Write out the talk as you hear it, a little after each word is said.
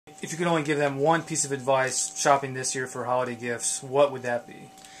if you could only give them one piece of advice shopping this year for holiday gifts, what would that be?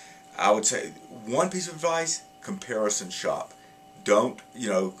 I would say one piece of advice: comparison shop. Don't,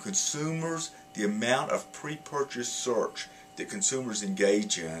 consumers, the amount of pre-purchase search that consumers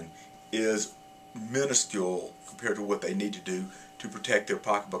engage in is minuscule compared to what they need to do to protect their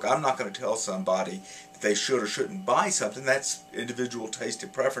pocketbook. I'm not going to tell somebody that they should or shouldn't buy something. That's individual taste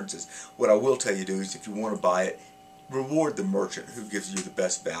and preferences. What I will tell you to do is, if you want to buy it, reward the merchant who gives you the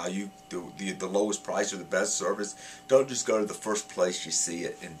best value, the lowest price or the best service. Don't just go to the first place you see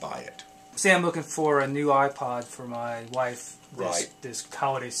it and buy it. Say I'm looking for a new iPod for my wife Right. this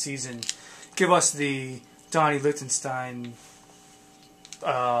holiday season. Give us the Donald Lichtenstein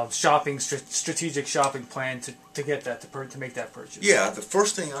strategic shopping plan to get that to make that purchase. Yeah, the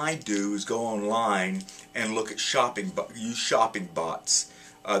first thing I do is go online and look at use shopping bots.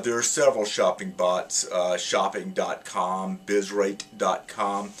 There are several shopping bots, shopping.com,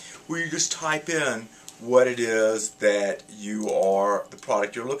 bizrate.com, where you just type in what it is that the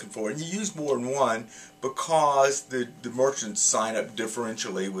product you're looking for. And you use more than one because the merchants sign up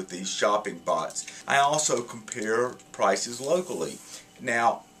differentially with these shopping bots. I also compare prices locally.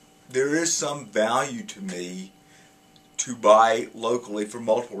 Now, there is some value to me to buy locally for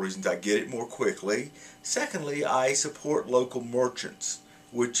multiple reasons. I get it more quickly. Secondly, I support local merchants,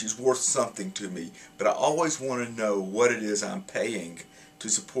 which is worth something to me. But I always want to know what it is I'm paying to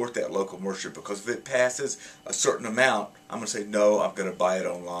support that local merchant, because if it passes a certain amount, I'm going to say, no, I'm going to buy it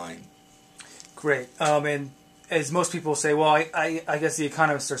online. Great. And as most people say, well, I guess the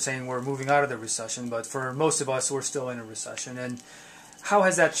economists are saying we're moving out of the recession, but for most of us, we're still in a recession. And how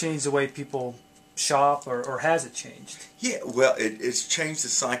has that changed the way people shop, or has it changed? Yeah, well, it's changed the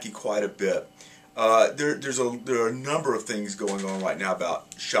psyche quite a bit. There are a number of things going on right now about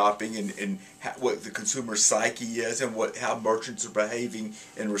shopping and what the consumer psyche is and how merchants are behaving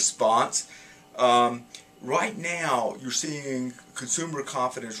in response. Right now, you're seeing consumer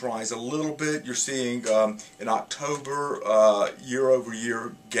confidence rise a little bit. You're seeing in October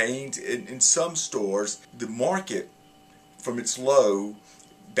year-over-year gains in some stores. The market, from its low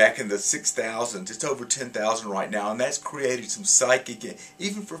back in the 6,000s, it's over 10,000 right now, and that's created some psychic,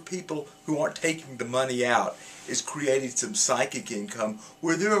 even for people who aren't taking the money out, it's created some psychic income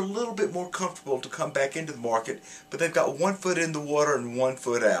where they're a little bit more comfortable to come back into the market, but they've got one foot in the water and one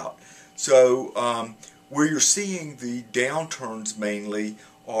foot out. So where you're seeing the downturns mainly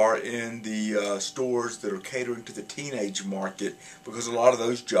are in the stores that are catering to the teenage market, because a lot of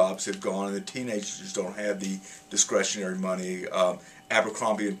those jobs have gone and the teenagers don't have the discretionary money.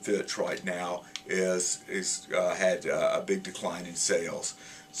 Abercrombie and Fitch right now is had a big decline in sales.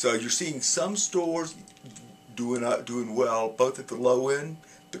 So you're seeing some stores doing well, both at the low end,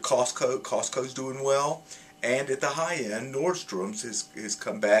 the Costco's doing well, and at the high end, Nordstrom's has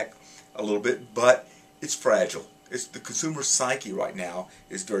come back a little bit, but it's fragile. The consumer psyche right now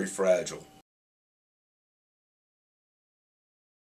is very fragile.